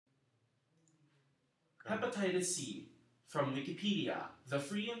Hepatitis C from Wikipedia, the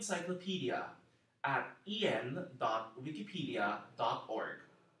free encyclopedia, at en.wikipedia.org.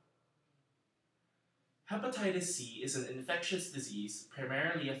 Hepatitis C is an infectious disease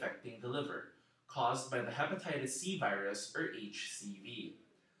primarily affecting the liver, caused by the hepatitis C virus or HCV.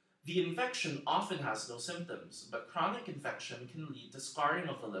 The infection often has no symptoms, but chronic infection can lead to scarring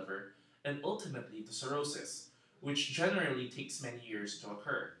of the liver and ultimately to cirrhosis, which generally takes many years to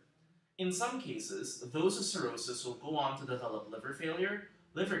occur. In some cases, those with cirrhosis will go on to develop liver failure,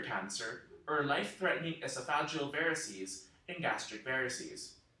 liver cancer, or life-threatening esophageal varices and gastric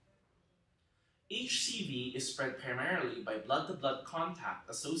varices. HCV is spread primarily by blood-to-blood contact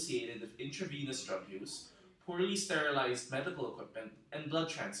associated with intravenous drug use, poorly sterilized medical equipment, and blood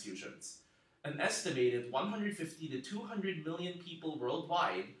transfusions. An estimated 150 to 200 million people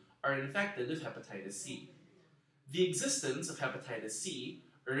worldwide are infected with hepatitis C. The existence of hepatitis C,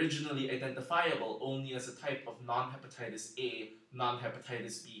 originally identifiable only as a type of non-hepatitis A,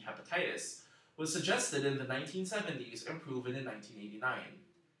 non-hepatitis B hepatitis, was suggested in the 1970s and proven in 1989.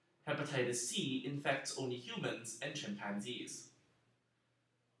 Hepatitis C infects only humans and chimpanzees.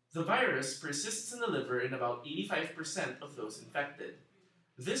 The virus persists in the liver in about 85% of those infected.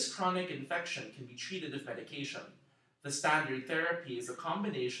 This chronic infection can be treated with medication. The standard therapy is a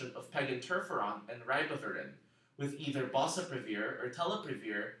combination of peginterferon and ribavirin, with either boceprevir or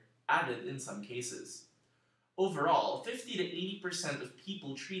tenofovir added in some cases. Overall, 50 to 80% of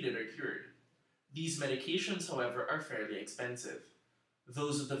people treated are cured. These medications, however, are fairly expensive.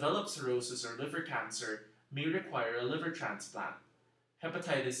 Those who develop cirrhosis or liver cancer may require a liver transplant.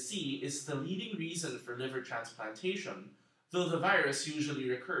 Hepatitis C is the leading reason for liver transplantation, though the virus usually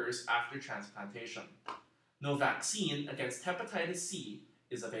recurs after transplantation. No vaccine against hepatitis C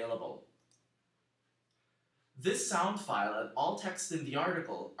is available. This sound file and all text in the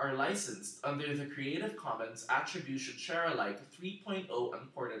article are licensed under the Creative Commons Attribution Share Alike 3.0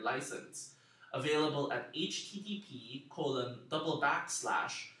 Unported License, available at